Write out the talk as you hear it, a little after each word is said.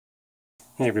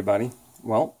Hey everybody,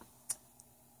 well,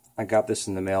 I got this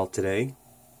in the mail today.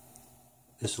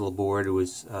 This little board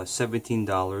was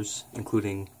 $17,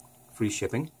 including free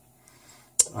shipping.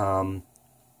 Now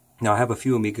I have a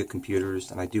few Amiga computers,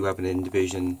 and I do have an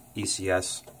Invision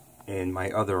ECS in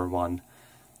my other one,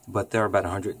 but they're about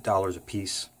 $100 a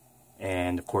piece,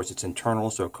 and of course it's internal,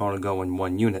 so it can only go in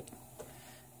one unit.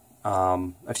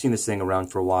 I've seen this thing around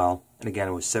for a while, and again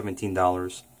it was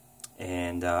 $17,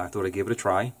 and I thought I'd give it a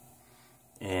try.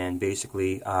 And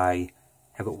basically I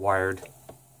have it wired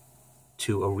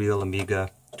to a real Amiga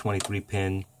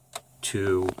 23-pin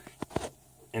to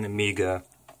an Amiga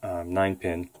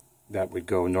 9-pin that would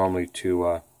go normally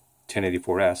to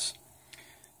 1084S.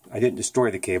 I didn't destroy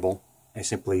the cable. I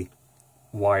simply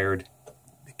wired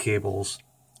the cables,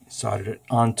 soldered it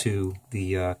onto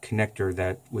the connector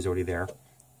that was already there.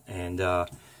 And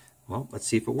well, let's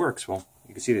see if it works. Well,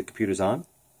 you can see the computer's on,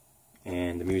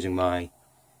 and I'm using my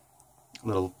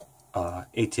little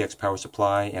ATX power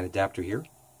supply and adapter here.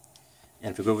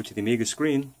 And if we go over to the Amiga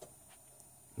screen,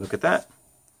 look at that.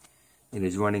 It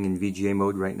is running in VGA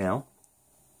mode right now.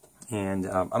 And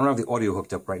I don't have the audio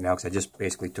hooked up right now because I just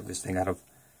basically took this thing out of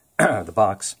the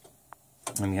box.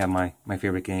 Let me have my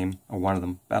favorite game, or one of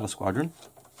them, Battle Squadron.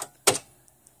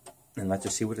 And let's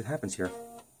just see what happens here.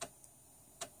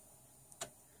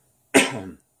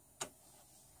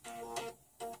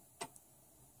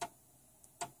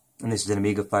 And this is an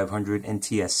Amiga 500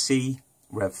 NTSC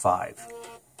Rev 5.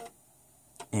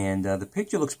 And the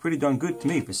picture looks pretty darn good to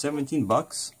me for 17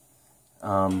 bucks.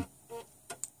 I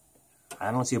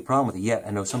don't see a problem with it yet.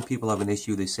 I know some people have an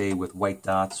issue, they say, with white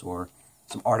dots or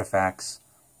some artifacts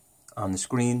on the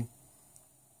screen.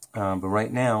 But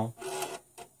right now,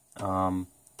 the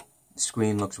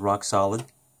screen looks rock solid.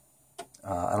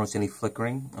 I don't see any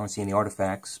flickering, I don't see any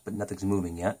artifacts, but nothing's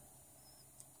moving yet.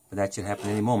 But that should happen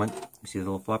any moment. You see the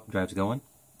little floppy drive's going.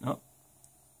 Oh.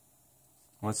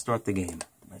 Let's start the game.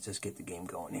 Let's just get the game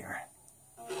going here.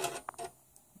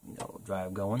 No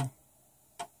drive going.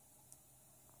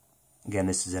 Again,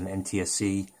 this is an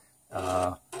NTSC.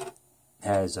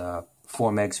 Has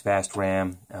 4 megs fast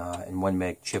RAM and 1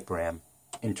 meg chip RAM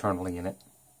internally in it.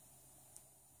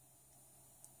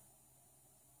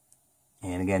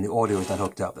 And again, the audio is not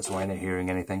hooked up. That's why I'm not hearing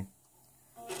anything.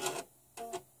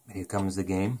 Here comes the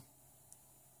game.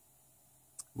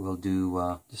 We'll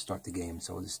do, just start the game,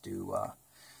 so we'll just do,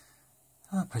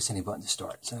 press any button to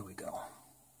start. So there we go.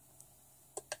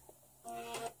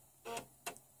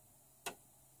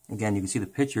 Again, you can see the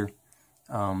picture.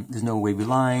 There's no wavy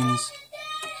lines.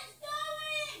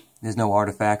 There's no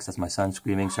artifacts. That's my son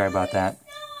screaming. Sorry about that.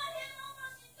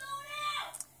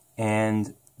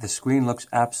 And the screen looks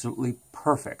absolutely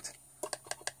perfect.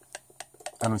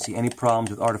 I don't see any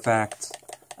problems with artifacts.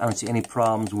 I don't see any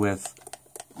problems with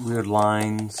weird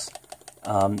lines.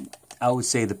 I would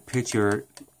say the picture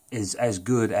is as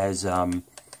good as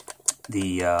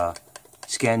the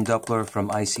scan Doppler from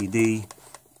ICD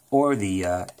or the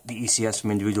ECS from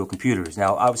individual computers.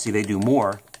 Now, obviously, they do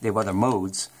more. They have other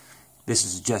modes. This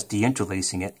is just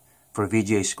deinterlacing it for a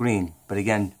VGA screen. But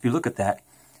again, if you look at that,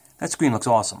 that screen looks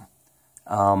awesome.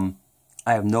 I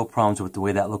have no problems with the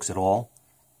way that looks at all.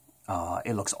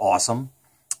 It looks awesome.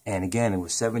 And again, it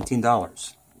was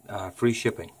 $17, free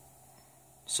shipping.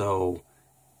 So,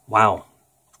 wow.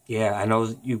 Yeah, I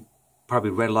know you probably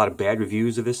read a lot of bad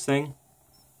reviews of this thing,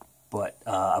 but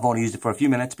I've only used it for a few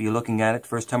minutes, but you're looking at it,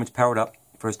 first time it's powered up,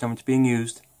 first time it's being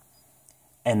used,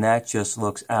 and that just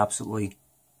looks absolutely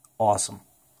awesome.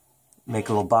 Make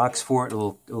a little box for it, a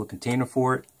little container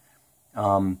for it.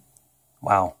 Wow.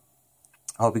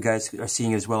 I hope you guys are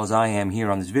seeing it as well as I am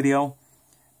here on this video.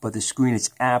 But the screen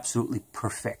is absolutely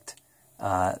perfect.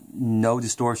 No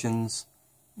distortions,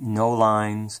 no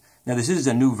lines. Now this is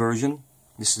a new version.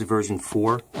 This is version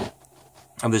 4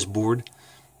 of this board.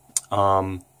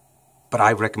 But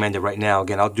I recommend it right now.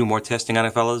 Again, I'll do more testing on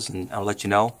it, fellas, and I'll let you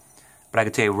know. But I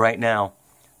can tell you right now,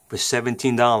 for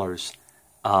 $17,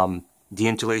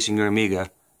 deinterlacing your Amiga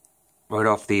right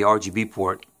off the RGB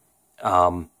port,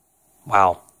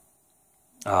 wow.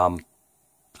 I'll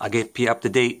get you up to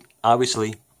date,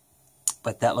 obviously.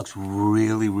 But that looks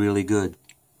really, really good.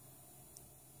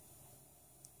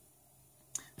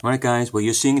 Alright guys, well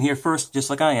you're seeing it here first,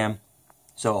 just like I am.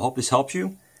 So I hope this helps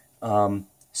you. $17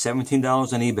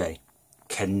 on eBay.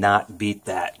 Cannot beat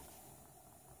that.